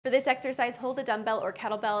For this exercise, hold a dumbbell or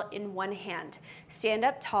kettlebell in one hand. Stand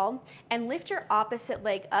up tall and lift your opposite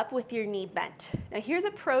leg up with your knee bent. Now here's a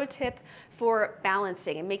pro tip for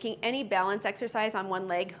balancing and making any balance exercise on one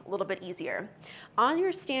leg a little bit easier. On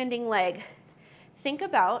your standing leg, think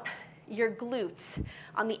about your glutes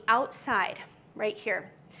on the outside, right here.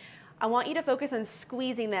 I want you to focus on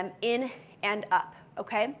squeezing them in and up,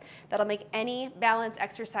 okay? That'll make any balance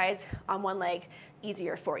exercise on one leg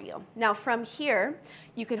easier for you. Now from here,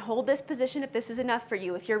 you can hold this position if this is enough for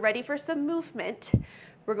you. If you're ready for some movement,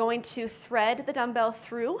 we're going to thread the dumbbell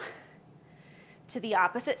through to the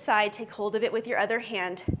opposite side. Take hold of it with your other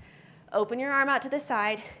hand. Open your arm out to the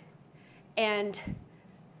side and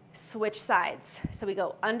switch sides. So we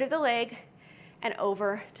go under the leg and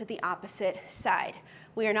over to the opposite side.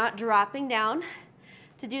 We are not dropping down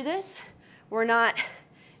to do this. We're not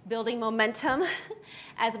building momentum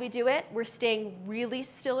as we do it. We're staying really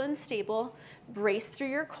still and stable. Brace through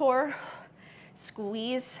your core.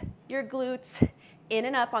 Squeeze your glutes in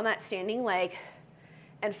and up on that standing leg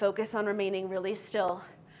and focus on remaining really still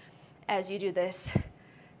as you do this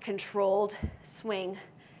controlled swing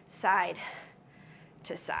side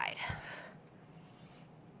to side.